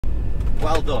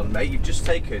Well done, mate. You've just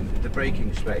taken the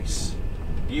braking space.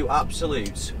 You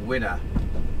absolute winner.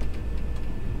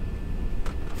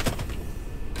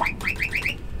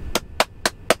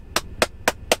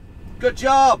 Good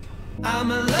job.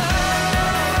 I'm alive.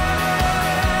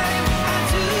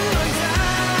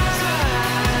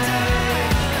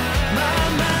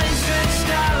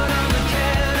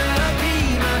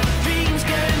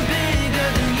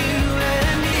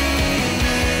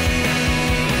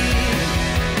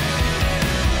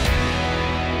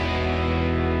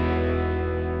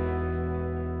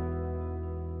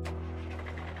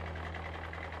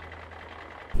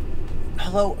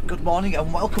 Hello, good morning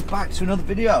and welcome back to another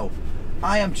video.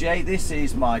 I am Jay, this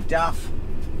is my DAF.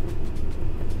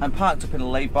 I'm parked up in a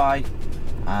lay-by.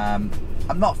 I'm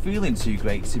not feeling too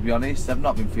great, to be honest. I've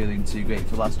not been feeling too great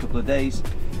for the last couple of days.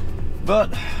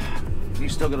 But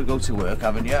you've still got to go to work,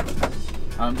 haven't you?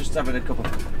 I'm just having a cup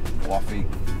of coffee.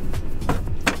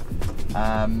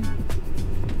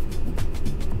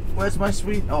 Where's my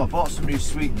sweet? Oh, I bought some new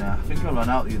sweetener. I think I ran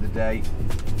out the other day.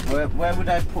 Where would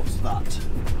I put that?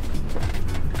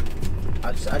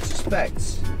 I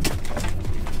suspect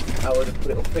I would have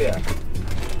put it up here.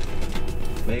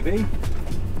 Maybe?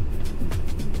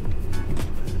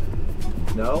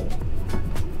 No?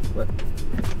 What?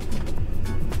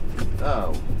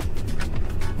 Oh.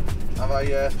 Have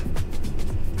I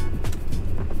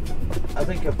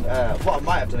think what I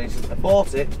might have done is I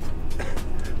bought it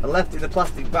and left it in a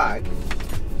plastic bag,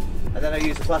 and then I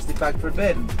used the plastic bag for a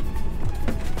bin.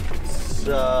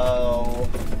 So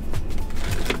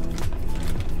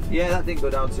yeah, that didn't go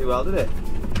down too well, did it?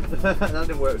 That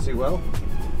didn't work too well.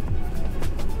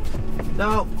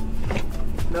 No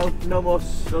more.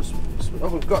 Oh,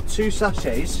 we've got 2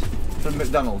 sachets from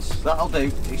McDonald's. That'll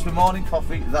do. It's my morning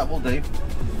coffee. That will do.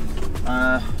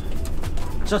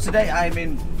 So today I'm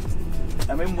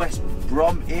in West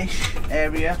Brom-ish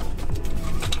area.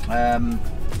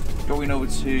 Going over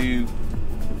to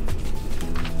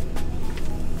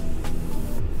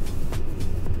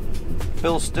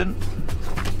Bilston.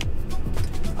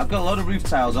 I've got a lot of roof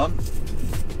tiles on.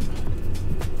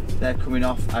 They're coming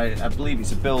off. I believe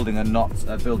it's a building and not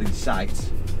a building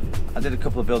site. I did a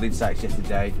couple of building sites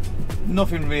yesterday.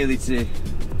 Nothing really to...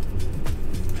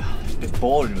 It's a bit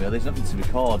boring really, there's nothing to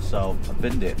record, so I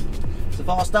binned it. So I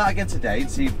thought I'll start again today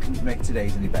and see if we can make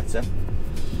today's any better.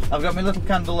 I've got my little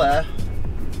candle there,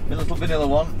 my little vanilla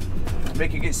one,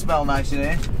 making it smell nice in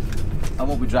here. I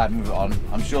won't be driving with it on.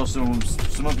 I'm sure some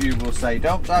of you will say,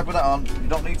 don't drive with that on, you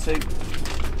don't need to.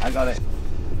 I got it.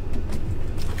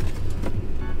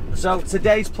 So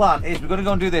today's plan is we're going to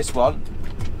go and do this one,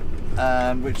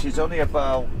 which is only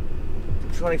about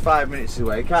 25 minutes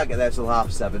away. Can't get there till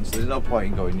 7:30, so there's no point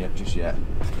in going yet just yet.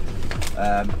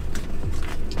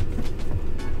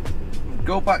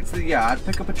 Go back to the yard,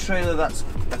 pick up a trailer that's,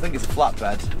 I think it's a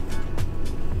flatbed.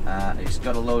 It's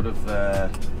got a load of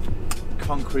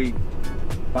concrete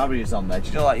barriers on there. Do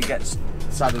you know, like you get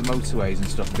side of the motorways and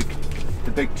stuff,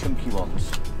 the big chunky ones.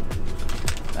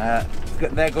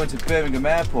 They're going to Birmingham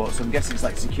Airport, so I'm guessing it's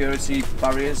like security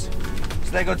barriers.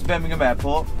 So they're going to Birmingham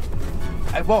Airport.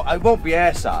 I won't be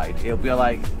airside. It'll be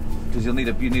like, because you need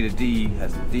a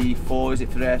D4, is it,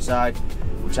 for airside,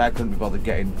 which I couldn't be bothered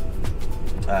getting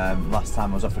last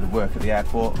time I was offered work at the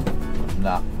airport.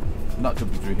 Nah, not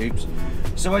jumping through hoops.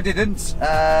 So I didn't.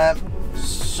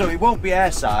 So it won't be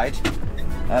airside.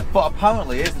 But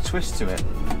apparently, here's the twist to it.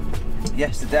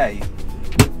 Yesterday,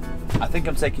 I think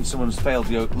I'm taking someone's failed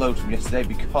load from yesterday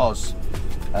because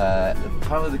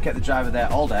apparently they kept the driver there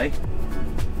all day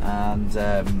and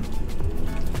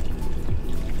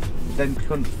then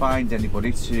couldn't find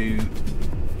anybody to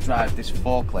drive this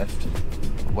forklift,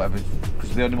 or whatever,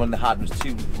 because the only one they had was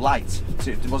too light.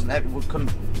 It wasn't heavy, it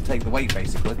couldn't take the weight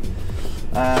basically.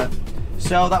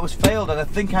 So that was failed, and I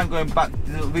think I'm going back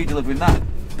redelivering that.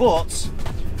 But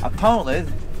apparently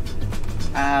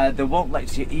they won't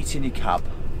let you eat in your cab.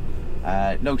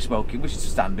 No smoking, which is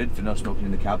standard for no smoking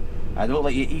in the cab. They won't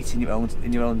let you eat in your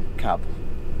own cab.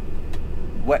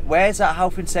 Where's that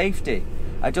health and safety?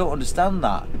 I don't understand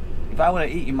that. If I want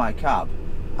to eat in my cab,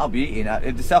 I'll be eating.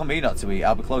 If they tell me not to eat,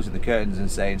 I'll be closing the curtains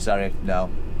and saying sorry, no,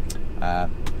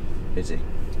 busy.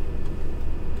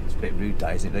 It's a bit rude,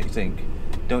 that, isn't it? Don't you think?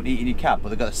 Don't eat in your cab, but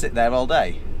they've got to sit there all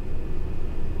day.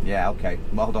 Yeah, okay.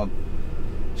 Well, hold on.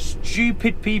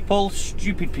 Stupid people,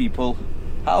 stupid people.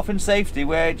 Health and safety,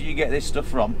 where do you get this stuff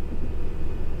from?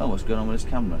 Oh, what's going on with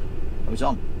this camera? Oh, it's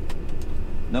on.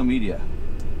 No media.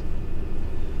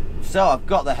 So I've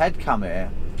got the head cam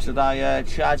here. Should I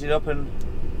charge it up and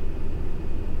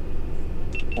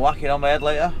whack it on my head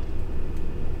later?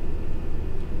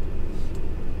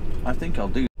 I think I'll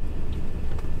do.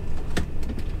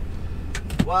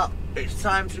 well, it's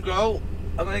time to go.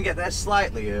 I'm going to get there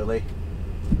slightly early.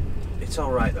 It's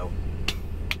alright though.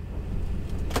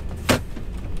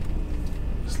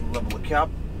 Just level the cab,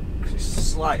 because it's a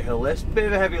slight hill this. Bit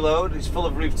of a heavy load, it's full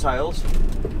of roof tiles.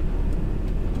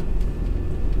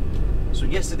 So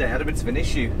yesterday I had a bit of an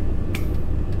issue.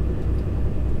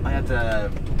 I had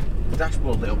the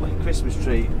dashboard lit up like a Christmas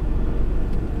tree.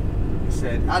 It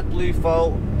said AdBlue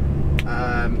fault,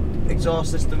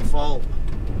 exhaust system fault,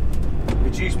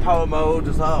 reduced power mode. I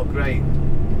was like, oh great.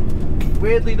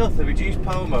 Weirdly enough, the reduced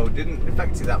power mode didn't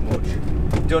affect it that much.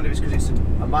 I don't know if it's because it's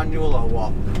a manual or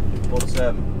what, but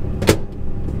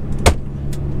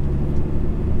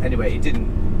anyway, it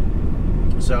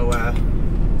didn't. So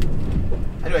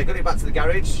anyway, got it back to the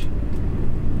garage.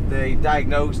 They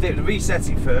diagnosed it, reset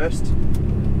it first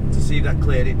to see if that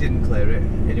cleared it. Didn't clear it.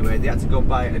 Anyway, they had to go and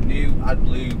buy a new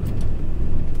AdBlue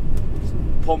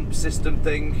pump system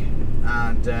thing,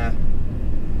 and that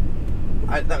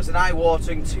was an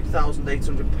eye-watering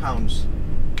 £2,800.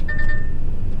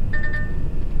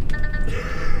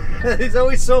 There's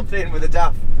always something with a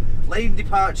daft lane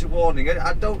departure warning.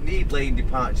 I don't need lane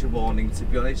departure warning, to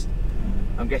be honest.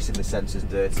 I'm guessing the sensor's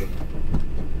dirty.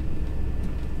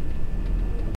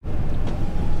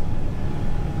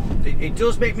 It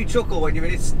does make me chuckle when you're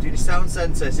in a sound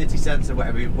centre, city centre,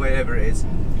 wherever it is,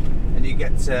 and you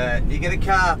get a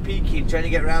car peeking, trying to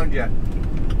get around you,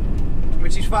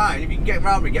 which is fine. If you can get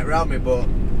around me, but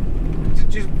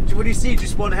just when you see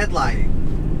just one headlight,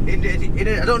 I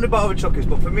don't know about other truckers,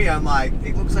 but for me, I'm like,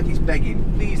 it looks like he's begging,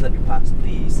 please let me pass,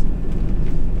 please.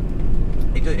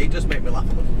 It does make me laugh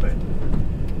a little bit.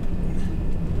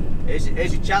 Here's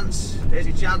your chance. Here's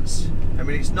your chance. I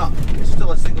mean, it's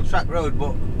still a single track road,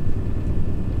 but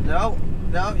no,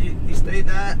 you stay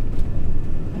there.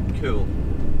 Cool.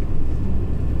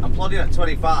 I'm plodding at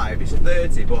 25. It's a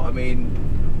 30, but I mean,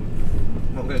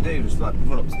 what I'm going to do is like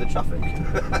run up to the traffic.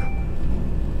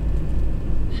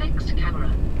 Fixed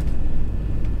camera.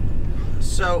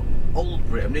 So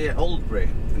Oldbury, I'm near Oldbury.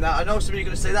 Now I know some of you are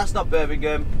going to say that's not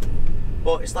Birmingham,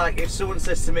 but it's like if someone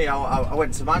says to me, I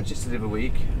went to Manchester the other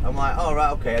week. I'm like, oh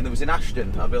right, okay, and there was in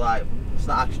Ashton. I'll be like, it's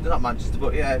not Ashton, not Manchester,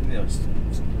 but yeah, you know,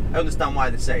 I understand why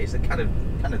they say it's kind of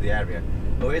the area.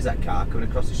 Oh, here's that car coming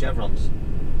across the chevrons.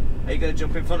 Are you going to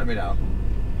jump in front of me now?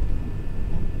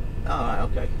 Oh, right,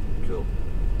 okay, cool.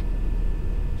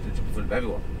 Just going to jump in front of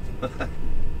everyone.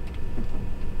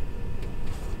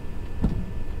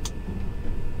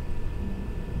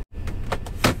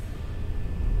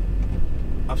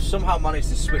 I've somehow managed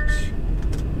to switch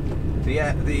the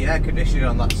air conditioning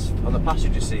on the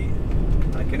passenger seat.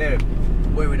 I can hear it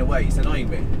whirring away. It's annoying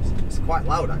me. It's quite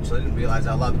loud actually. I didn't realise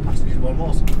how loud the passenger one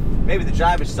was. Maybe the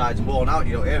driver's side's worn out.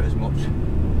 You don't hear it as much.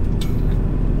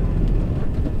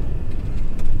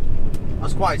 I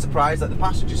was quite surprised that the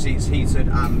passenger seat's heated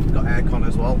and got aircon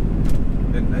as well.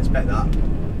 Didn't expect that.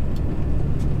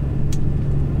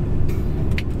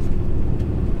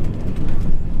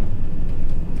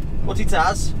 But it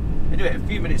has. Anyway, a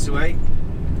few minutes away.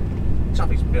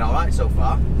 Traffic's been alright so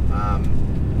far.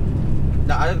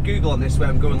 Now, I had Google on this where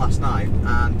I'm going last night,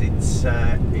 and it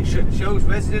shows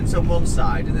residents on one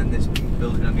side and then this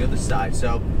building on the other side.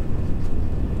 So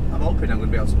I'm hoping I'm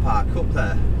going to be able to park up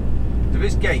there. There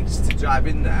is gates to drive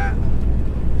in there,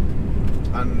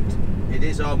 and it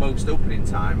is almost opening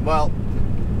time. Well,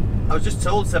 I was just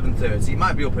told 7:30. It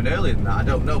might be open earlier than that. I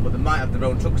don't know, but they might have their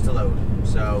own trucks to load.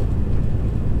 So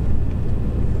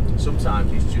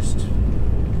sometimes it's just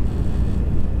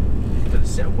you've got to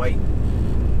sit and wait.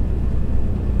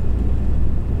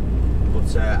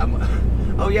 But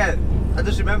oh yeah, I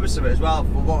just remember something as well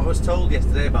from what I was told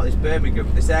yesterday about this Birmingham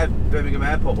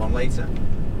Airport one later.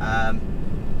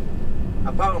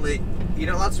 Apparently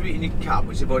you're not allowed to eat in your cab,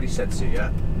 which I've already said to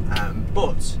you,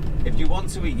 but if you want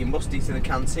to eat, you must eat in the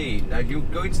canteen. Now if you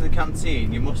go into the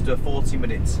canteen, you must do a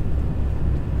 40-minute,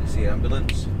 see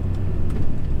ambulance,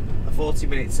 a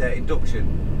 40-minute induction.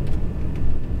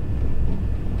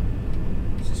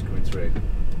 This is coming through.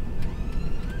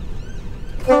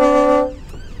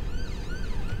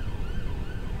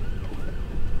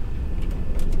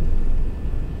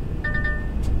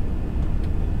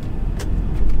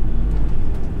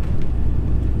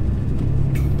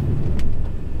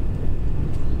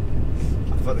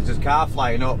 There's a car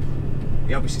flying up.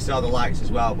 He obviously saw the lights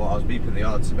as well, but I was beeping the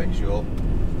odds to make sure.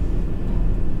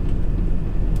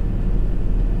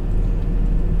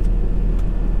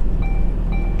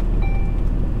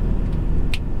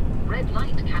 Red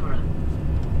light camera.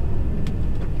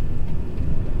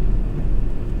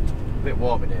 A bit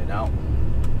warm in here now.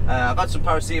 I've had some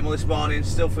paracetamol this morning,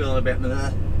 still feeling a bit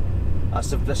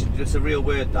that's a real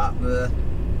word, that.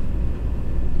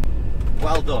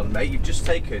 Well done, mate. You've just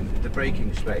taken the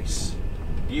braking space.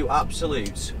 You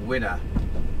absolute winner.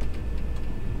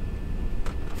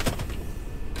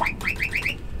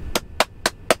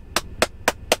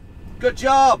 Good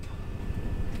job.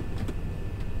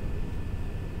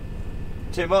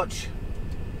 Too much.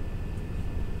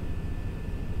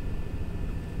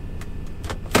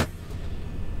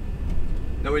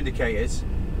 No indicators.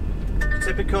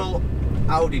 Typical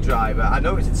Audi driver. I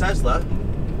know it's a Tesla,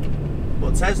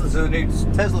 but Teslas are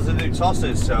the new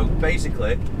Tossers. So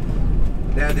basically,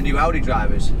 they're the new Audi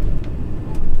drivers.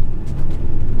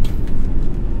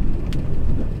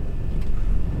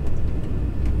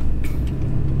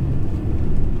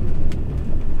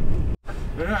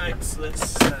 Right,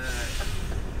 let's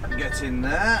get in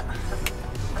there.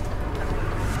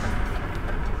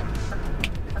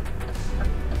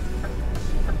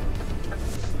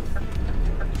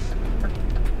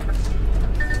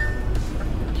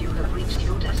 You have reached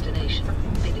your destination.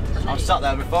 I was sat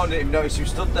there on my phone, didn't even notice you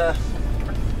stood there.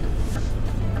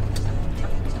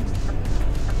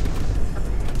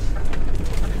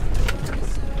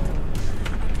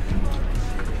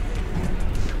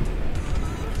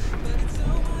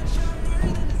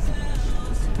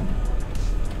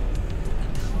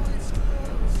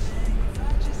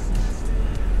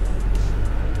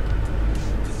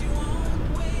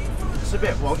 It's a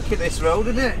bit wonky this road,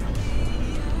 isn't it?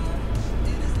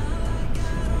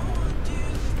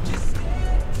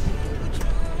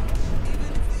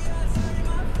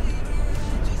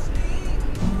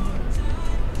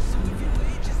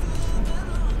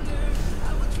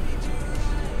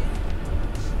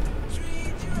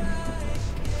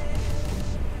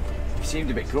 He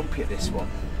seemed a bit grumpy at this one.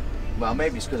 Well,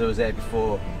 maybe it's because I was there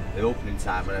before the opening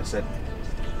time and I said,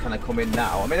 can I come in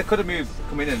now? I mean, I could have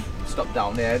come in and stopped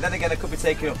down there. Then again, I could be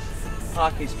taking up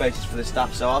parking spaces for the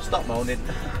staff, so I'll stop moaning.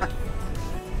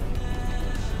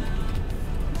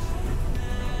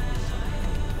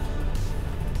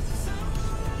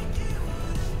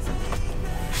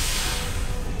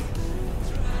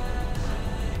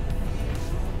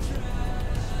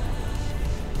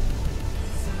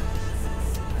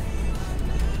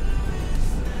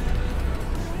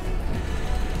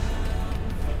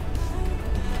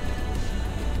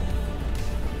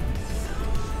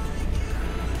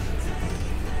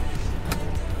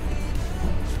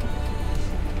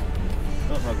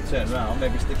 I can turn around,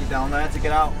 maybe stick it down there to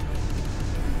get out.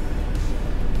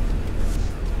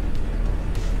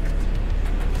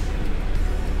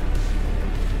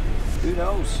 Who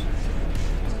knows?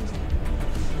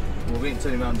 We're going to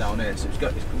turn him around down here, so we've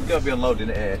got to be unloading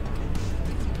it here.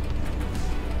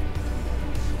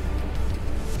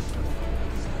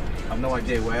 I've no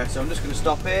idea where, so I'm just going to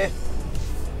stop here.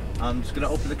 I'm just going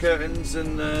to open the curtains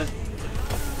and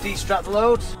de-strap the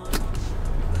load.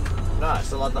 Right, it's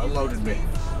the lad that unloaded me.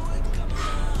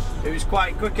 It was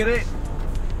quite quick at it.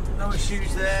 No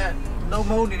issues there. No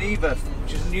moaning either,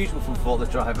 which is unusual from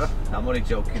forklift driver. I'm only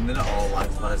joking, they're not all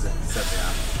like as bad as it said they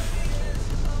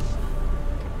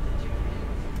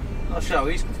are. Not sure how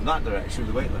he's come from that direction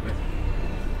with the weight limit.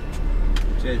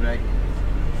 Cheers, mate.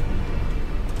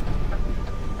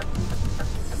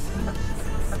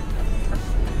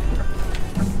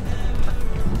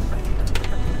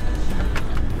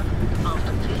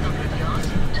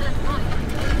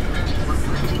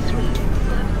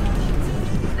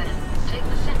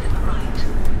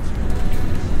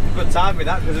 Good time with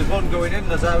that because there's one going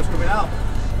in as I was coming out.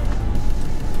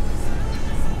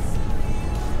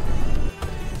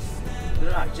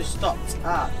 Right, just stopped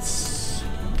at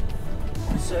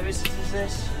what service is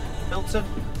this? Hilton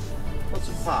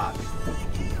Park. I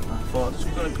thought I'm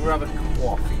just going to grab a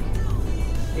coffee.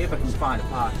 See if I can find a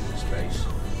parking space.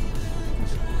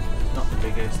 It's not the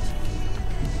biggest.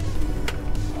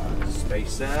 There's a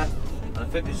space there, and I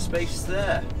think there's a space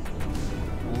there.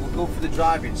 We'll go for the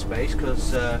driving space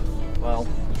because, well,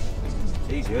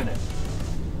 it's easy, isn't it?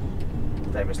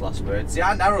 Famous last words. See,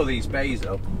 I narrow these bays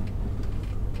though.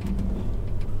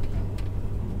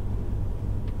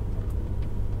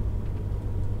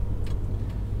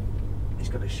 He's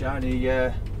got a shiny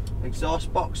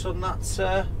exhaust box on that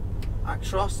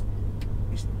Actros.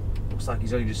 Looks like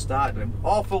he's only just started with him.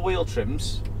 Awful wheel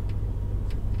trims.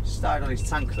 Started on his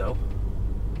tank though.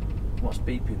 What's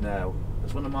beeping there?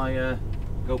 That's one of my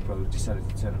GoPros decided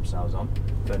to turn themselves on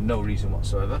for no reason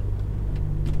whatsoever.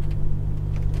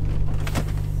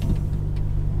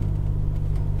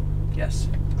 Yes,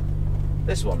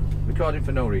 this one, recording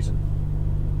for no reason.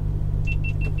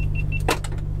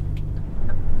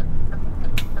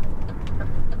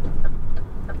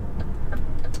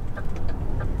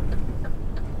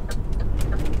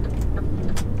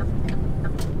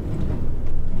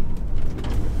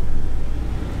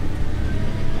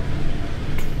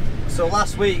 So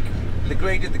last week they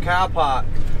graded the car park,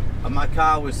 and my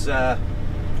car was there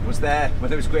when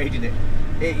they was grading it.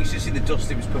 You should see the dust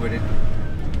it was covered in.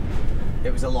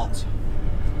 It was a lot.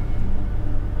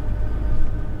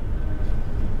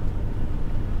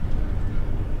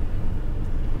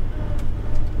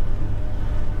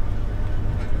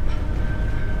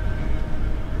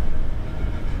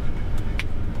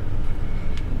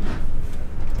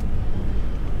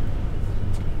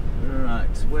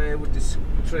 Right, where would this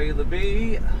trailer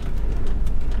be?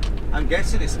 I'm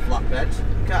guessing it's a flatbed.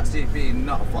 Can't see it being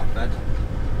not a flatbed.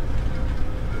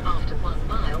 After 1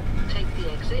 mile, take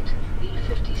the exit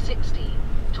B5060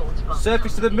 towards Bath.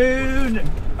 Surface to the moon!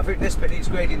 I think this bit needs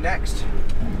grading next.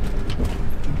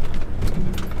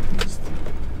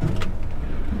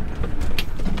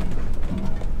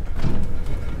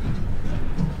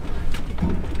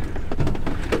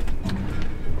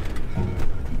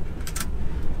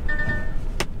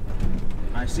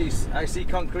 I see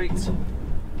concrete. I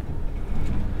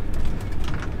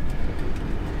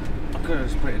could have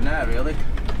just put it in there really.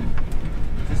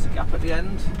 Is this a gap at the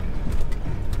end?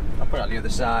 I'll put it on the other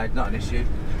side, not an issue.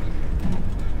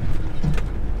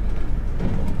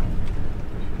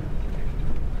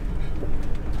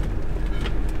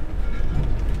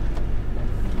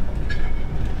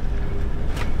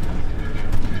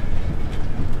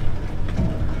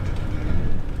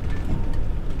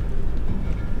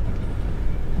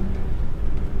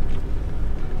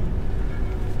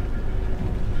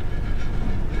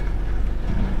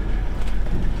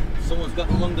 Someone's got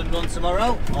the London run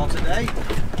tomorrow, or today.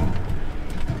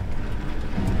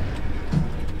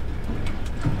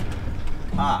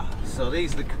 So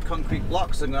these are the concrete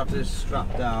blocks I'm going to have to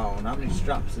strap down. How many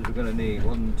straps are we going to need?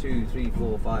 1, 2, 3,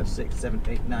 4, 5, 6, 7,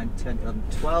 8, 9, 10, 11,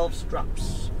 12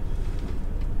 straps.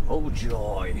 Oh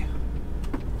joy.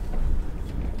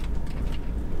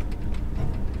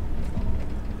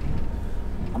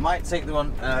 I might take the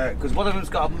one, because one of them's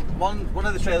got, one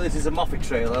of the trailers is a Moffat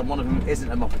trailer and one of them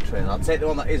isn't a Moffat trailer. I'll take the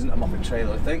one that isn't a Moffat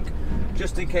trailer, I think,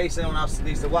 just in case anyone else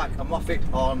needs to whack a Moffat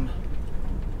on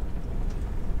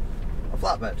a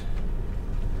flatbed.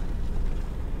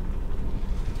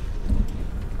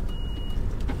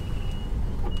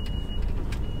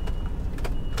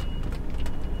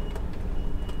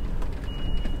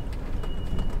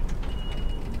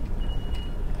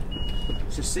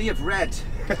 It's a sea of red.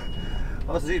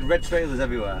 I was seeing red trailers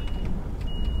everywhere.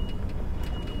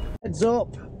 Heads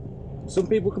up! Some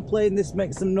people complain this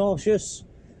makes them nauseous.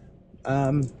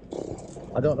 I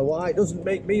don't know why. It doesn't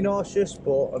make me nauseous,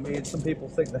 but I mean, some people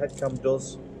think the head cam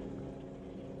does.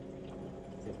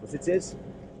 It is what it is.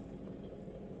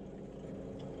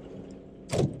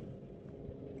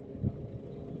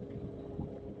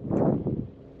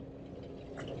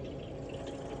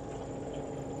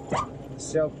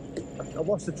 So, I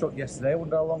washed the truck yesterday. I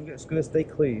wonder how long it's going to stay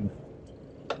clean.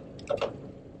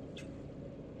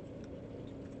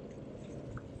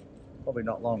 Probably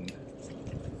not long.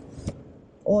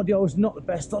 Audio is not the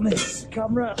best on this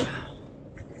camera.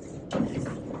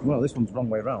 Well, this one's the wrong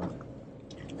way around.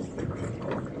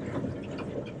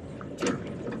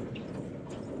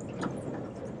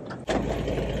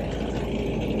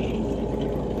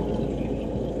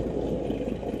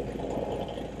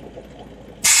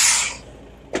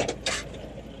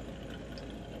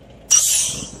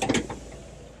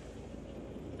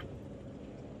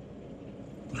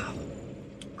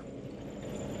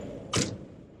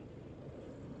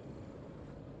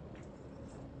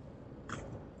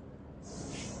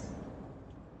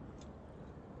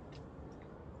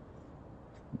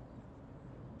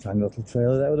 Tiny little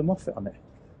trailer there with a Moffat on it.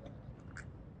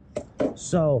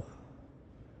 So,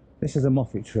 this is a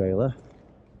Moffat trailer.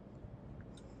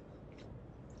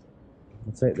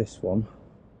 I'll take this one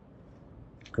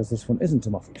because this one isn't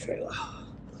a Moffat trailer.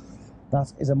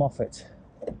 That is a Moffat.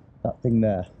 That thing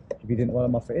there. If you didn't know what a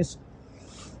Moffat is.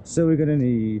 So we're going to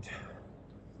need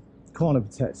corner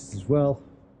protectors as well.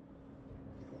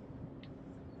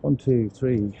 1, 2,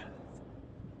 3,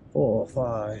 4,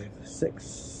 5, 6,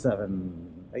 7,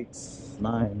 8,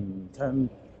 9, 10,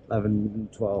 11,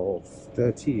 12,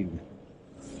 13.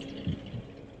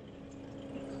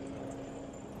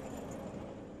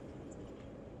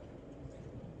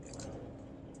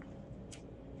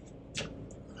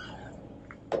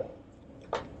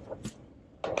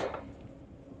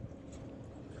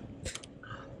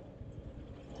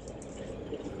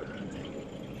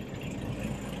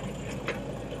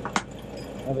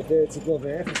 I have a dirty glove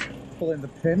here, pulling the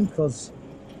pin because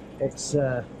it's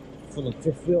full of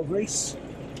fifth wheel grease.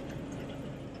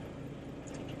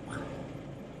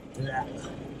 Yeah.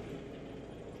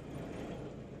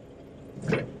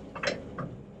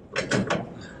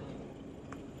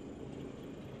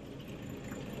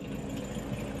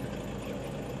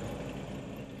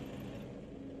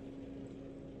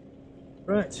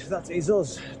 Right, that is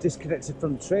us disconnected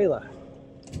from the trailer.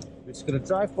 We're just going to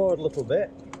drive forward a little bit,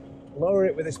 lower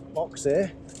it with this box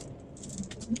here.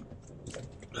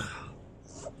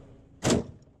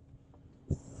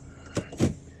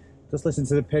 Just listen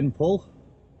to the pin pull.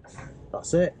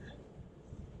 That's it.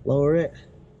 Lower it.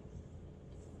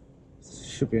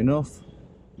 Should be enough.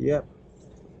 Yep.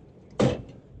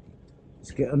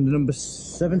 Let's get under number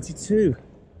 72.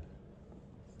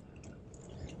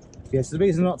 Yeah, so the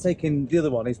reason I'm not taking the other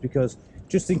one is because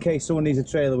just in case someone needs a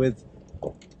trailer with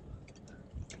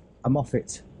a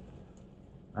Moffat,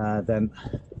 then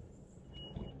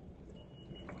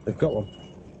they've got one.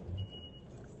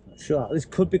 Not sure, this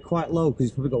could be quite low because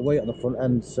it's probably got weight on the front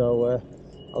end, so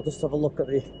I'll just have a look at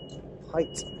the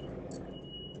height.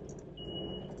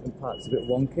 In parts a bit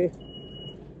wonky.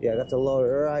 Yeah, I got to lower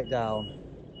it right down.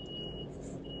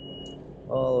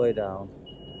 All the way down.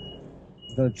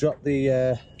 I'm going to drop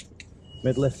the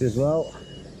mid lift as well.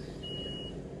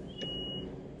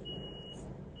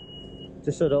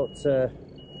 Just so I don't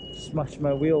smash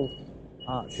my wheel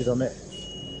arches on it.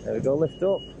 There we go, lift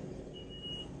up.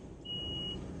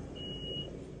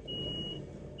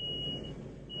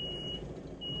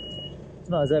 It's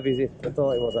not as heavy as I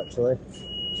thought it was actually.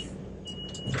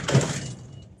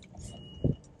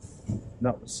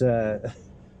 That was a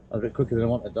bit quicker than I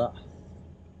wanted that.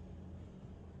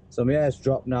 So my air's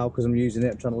dropped now because I'm using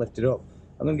it, I'm trying to lift it up.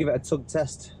 I'm going to give it a tug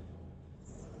test.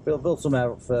 Build some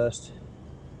air up first.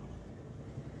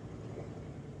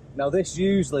 Now this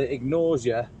usually ignores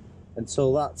you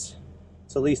until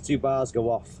these two bars go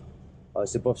off. Oh,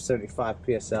 it's above 75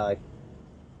 psi.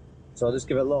 So I'll just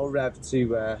give it a little rev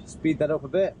to speed that up a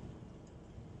bit.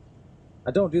 I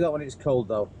don't do that when it's cold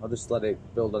though, I'll just let it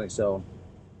build on its own.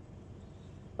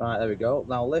 Alright, there we go,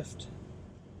 now lift.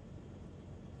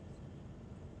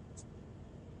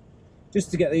 Just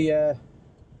to get the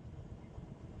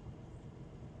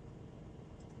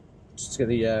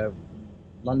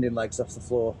landing legs off the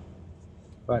floor.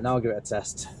 Right, now I'll give it a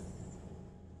test.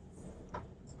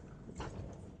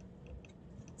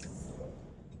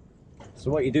 So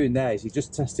what you're doing there is you're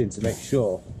just testing to make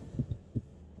sure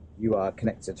you are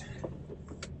connected.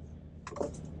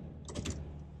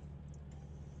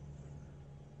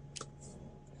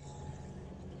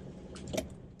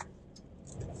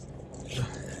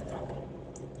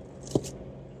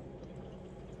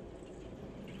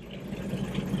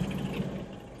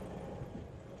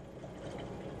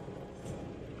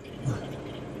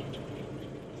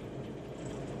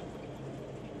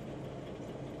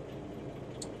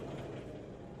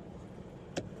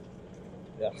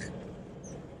 Yeah.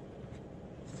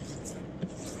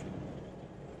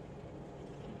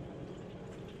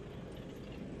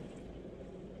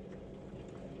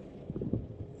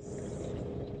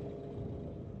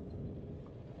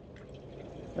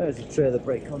 There's a trailer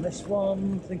brake on this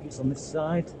one. I think it's on this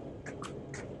side.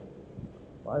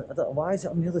 I don't know, why is it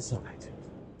on the other side?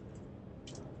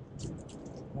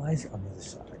 Why is it on the other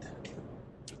side?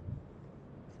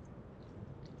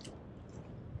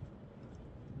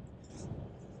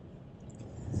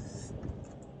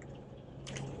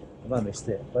 Have I missed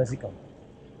it? Where's it gone?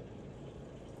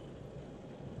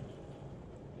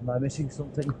 Am I missing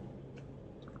something?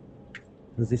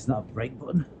 Does this not have a brake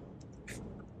button?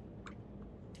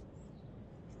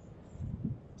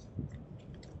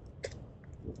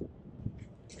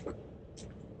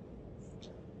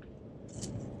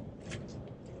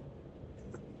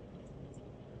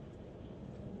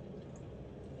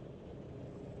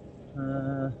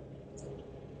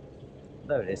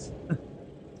 There it is.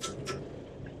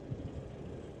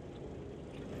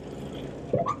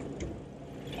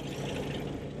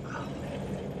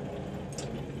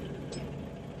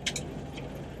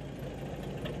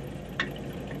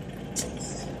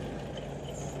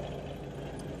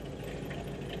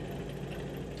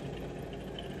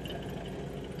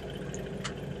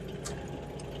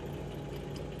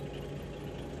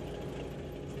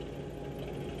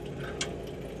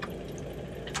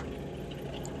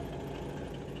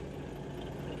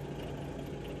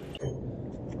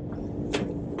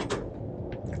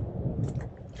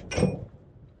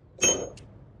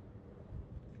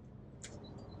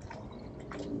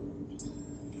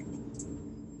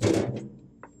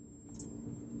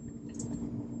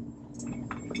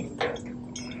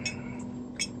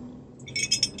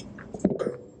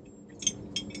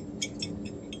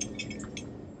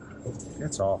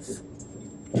 It's off.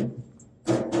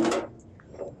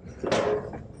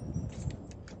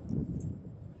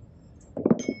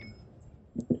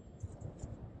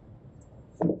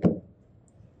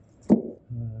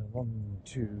 One,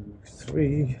 two,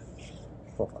 three,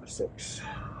 4, 5, 6.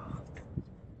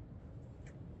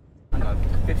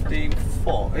 15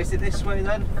 foot. Is it this way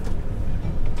then?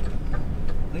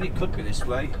 I think it could be this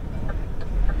way.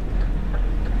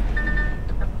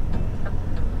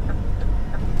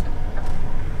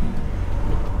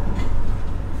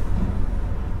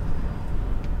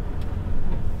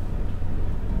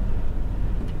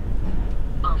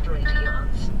 After 80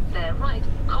 yards, bear right,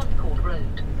 Concord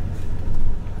Road.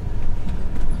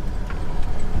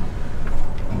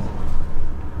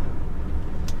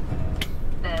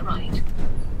 Bear right.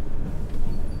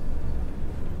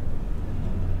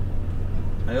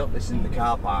 I hope this isn't the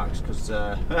car parks, because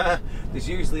there's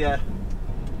usually a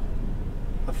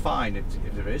fine if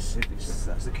there is, if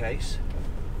that's the case.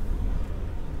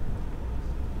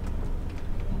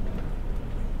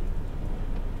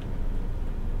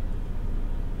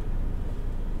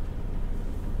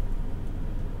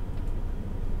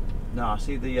 No, I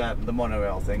see the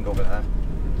monorail thing over there.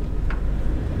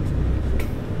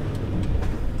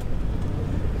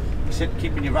 You said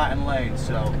keeping your right in lane,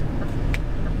 so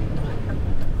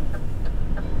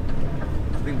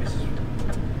I think this is.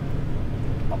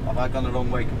 Have I gone the wrong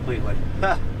way completely?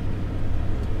 Ha!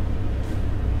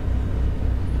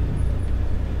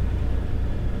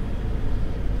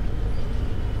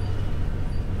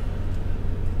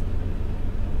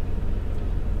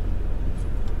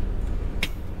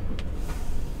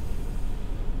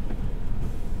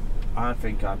 I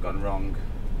think I've gone wrong.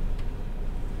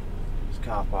 It's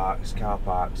car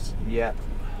parks, yep.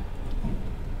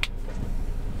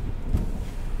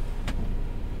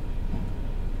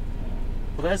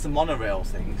 Well, there's the monorail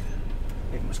thing.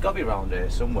 It must got to be around here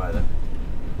somewhere then.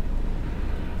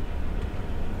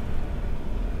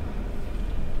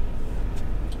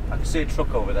 I can see a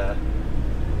truck over there.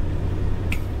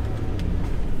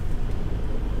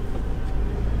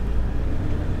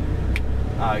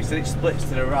 Ah, he said it splits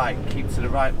to the right. Keep to the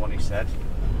right one, he said.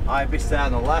 I missed there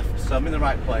on the left, so I'm in the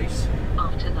right place.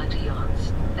 After 90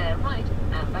 yards, bear right,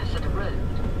 Ambassador Road.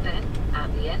 Then,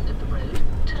 at the end of the road,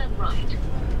 turn right.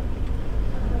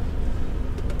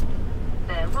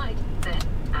 Bear right, then,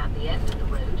 at the end of the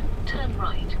road, turn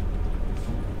right.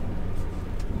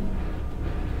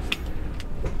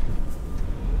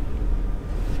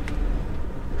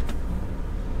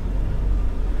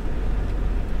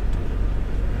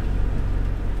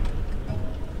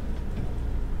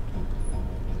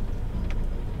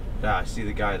 Yeah, I see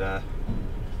the guy there.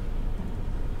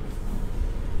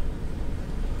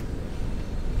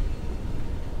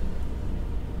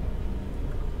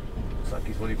 Looks like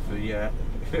he's waiting for the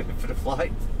for the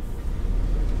flight.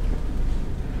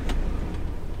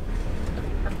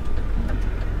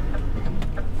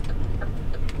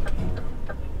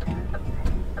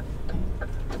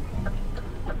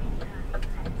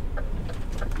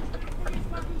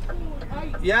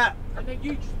 Yeah. And then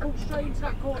you just pull straight into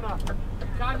that corner.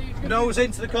 Nose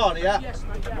into the corner, yeah? Yes,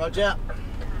 mate, yeah. Roger.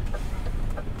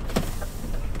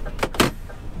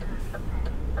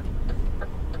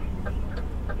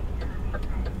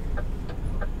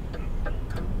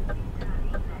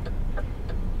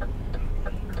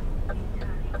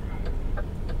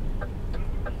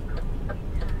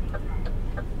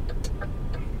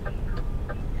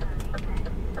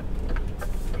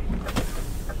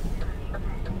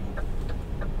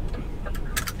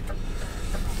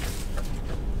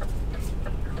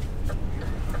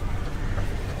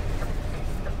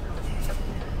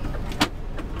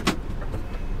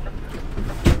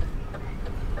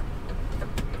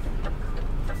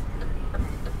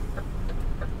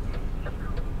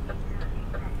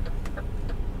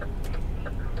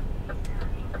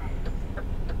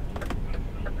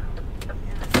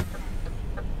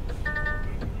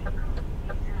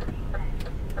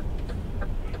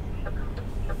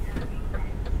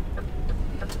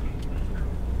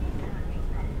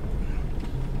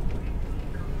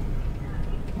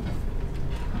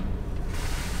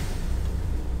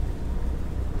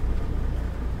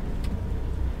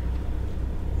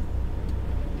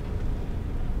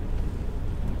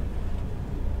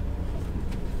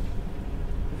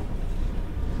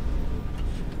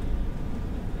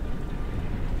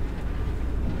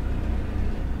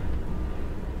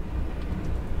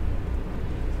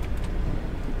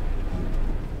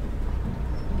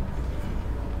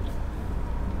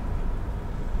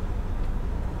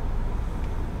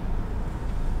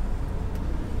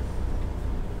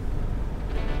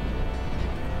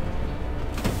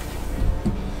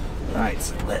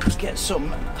 Right, let's get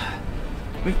some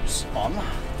boots on.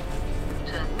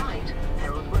 Turn right,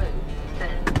 Herald Road.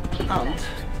 Then keep And left.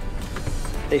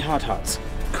 a hard hat,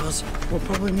 because we'll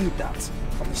probably need that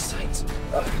on the site.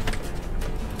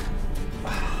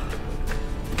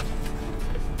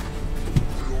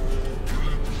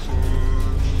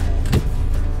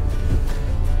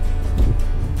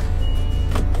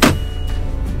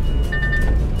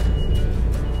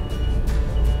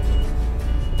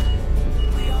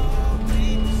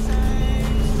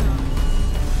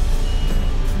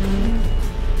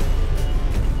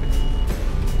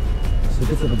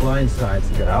 sit at the blind side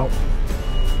to get out.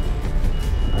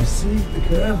 I see the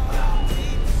curve.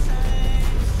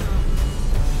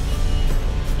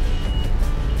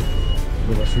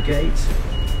 What's the gate?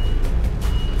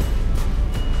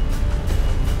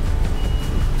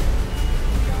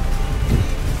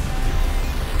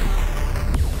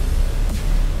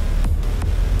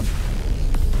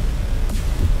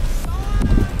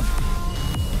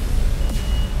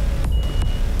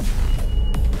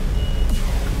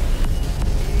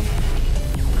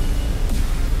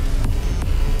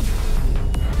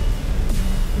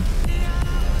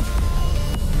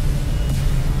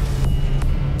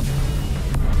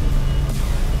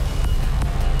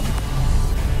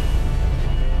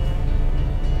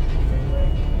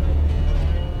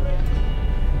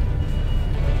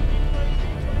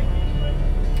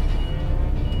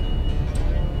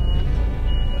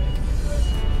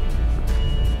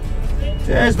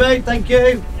 Cheers, mate, thank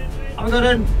you. Have a good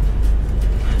one.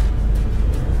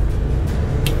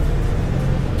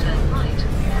 Turn right.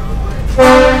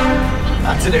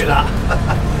 Had to do that.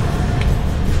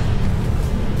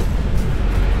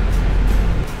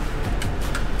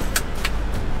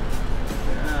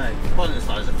 Right, wasn't as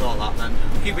far as I thought that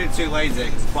then. Keeping it 2 lanes here,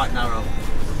 it's quite narrow.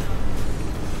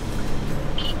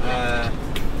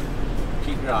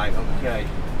 Keep right, okay.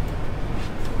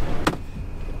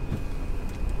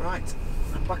 Right,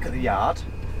 I'm back at the yard.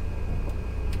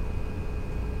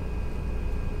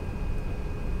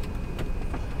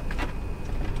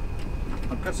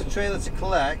 I've got a trailer to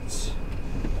collect.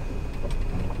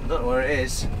 I don't know where it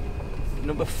is.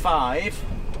 Number 5.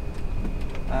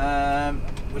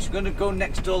 Which is going to go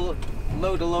next door,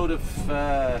 load a load of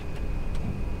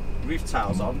roof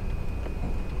tiles on.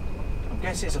 I'm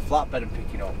guessing it's a flatbed I'm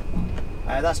picking up.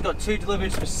 That's got 2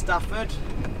 deliveries for Stafford,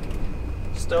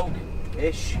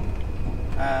 Stoke-ish,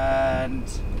 and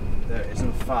there it is,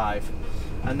 number 5.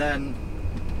 And then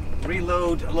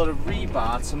reload a lot of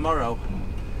rebar tomorrow.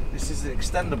 This is an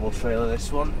extendable trailer,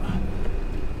 this one.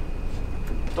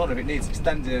 Don't know if it needs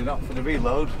extending or not for the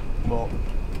reload, but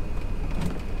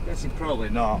I'm guessing probably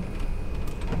not.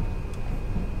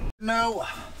 No,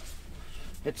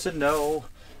 it's a no.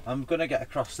 I'm gonna get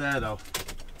across there though.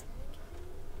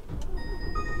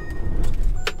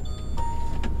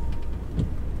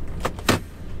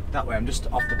 That way I'm just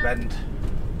off the bend.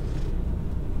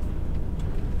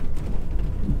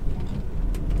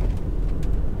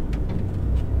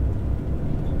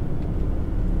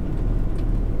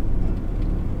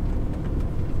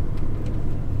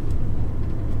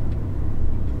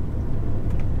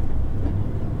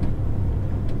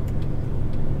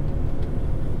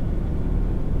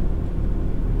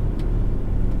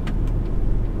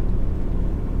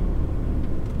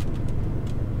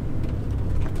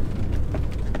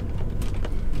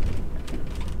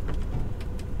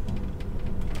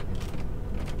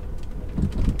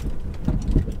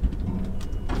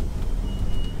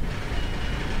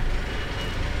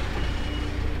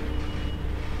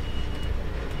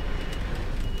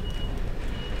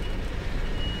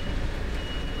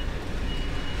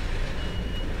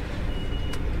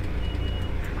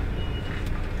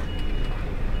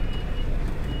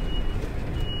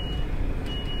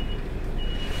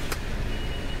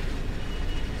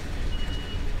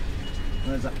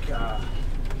 Where's that car?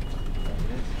 There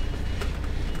it is.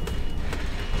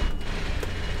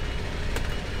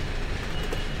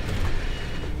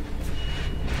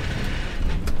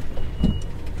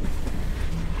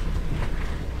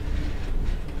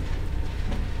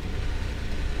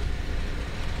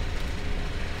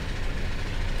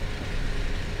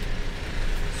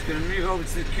 Just going to move over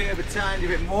to the curb a tiny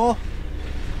bit more.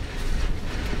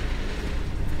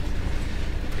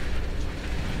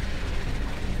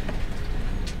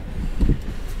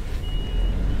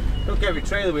 Every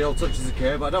trailer wheel touches the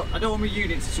curb. I don't want my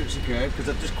unit to touch the curb because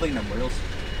I've just cleaned them wheels.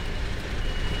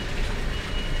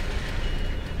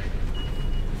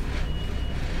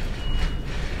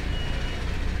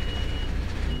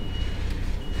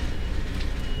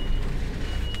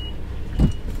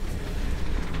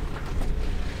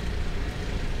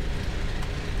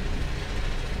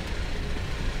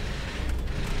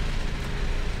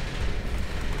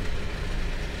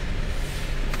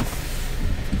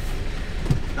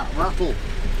 Rattle.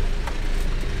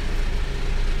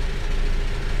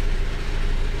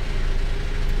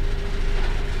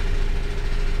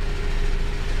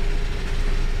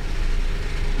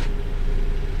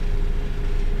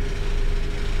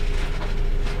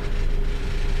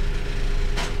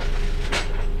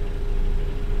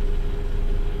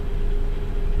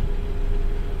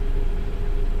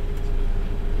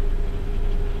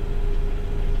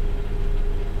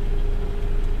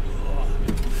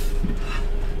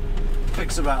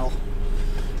 sticks a rattle.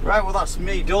 Right, well that's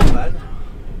me done then.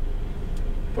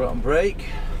 Put it on brake.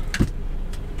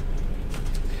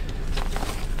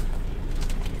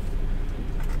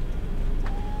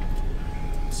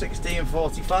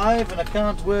 $16.45 and I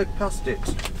can't work past it.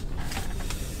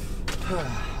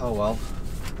 Oh well.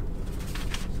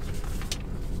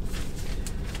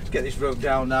 Let's get this rope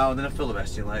down now and then I'll fill the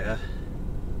rest in later.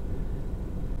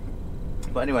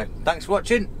 But anyway, thanks for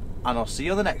watching and I'll see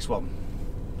you on the next one.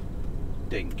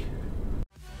 Dink.